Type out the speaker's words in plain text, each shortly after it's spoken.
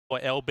For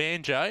El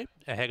Banjo,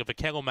 ahead of a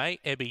kennel mate,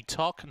 Ebby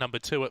Tock, number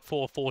 2 at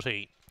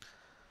 4:40.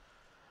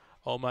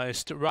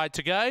 Almost right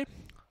to go.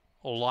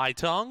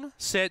 Light on,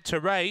 set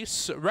to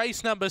race.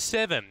 Race number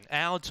 7,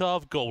 out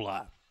of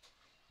Gawler.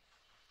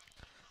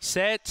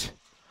 Set.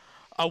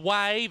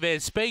 Away,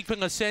 there's Speak from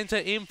the centre,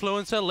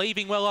 Influencer,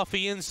 leaving well off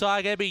the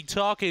inside. Ebby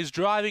Tock is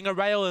driving a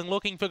rail and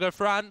looking for the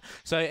front.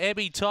 So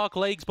Ebby Tock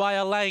leads by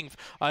a length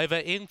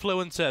over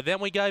Influencer.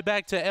 Then we go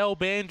back to El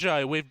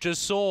Banjo with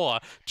Jasaw.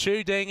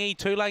 Chew Dingy,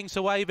 2 lengths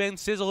away, then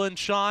Sizzle and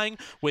Shine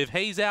with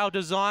He's Our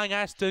Design,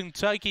 Aston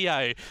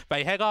Tokyo.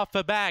 They head off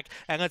the back,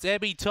 and it's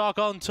Ebby Tock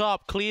on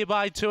top, clear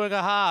by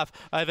 2.5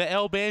 over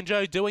El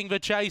Banjo doing the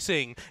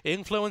chasing.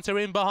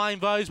 Influencer in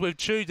behind those with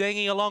Chew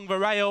Dingy along the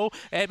rail.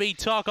 Ebby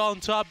Tock on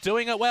top,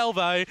 doing it well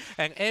though,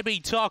 and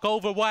Ebby Tock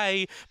all the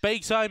way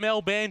beats home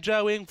El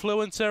Banjo,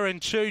 Influencer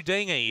and Chew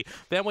Dingy.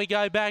 Then we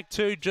go back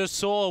to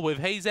Jasaw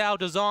with He's Our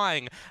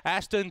Design,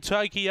 Aston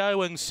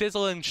Tokyo and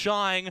Sizzle and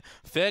Shine,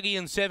 30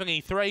 and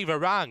 73 the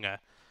run.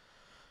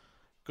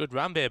 Good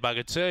run there,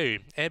 bugger too.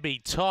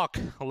 Ebby Tock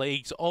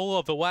leads all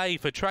of the way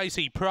for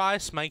Tracy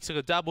Price, makes it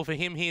a double for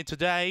him here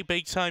today,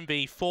 beats home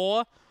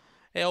V4,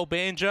 El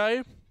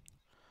Banjo.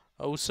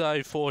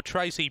 Also for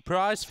Tracy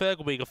Price, third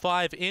will be the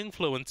 5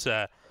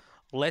 Influencer,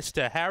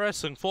 Lester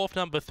Harris, and fourth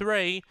number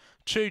 3,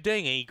 Chew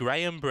Dingy,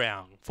 Graham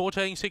Brown.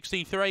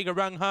 14.63 to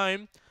run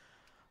home.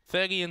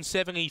 30 and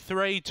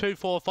 73,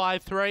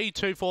 2453,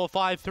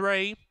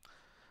 2453.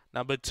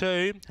 Number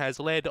 2 has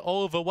led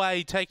all the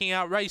way, taking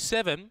out race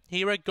 7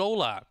 here at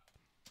Gawler.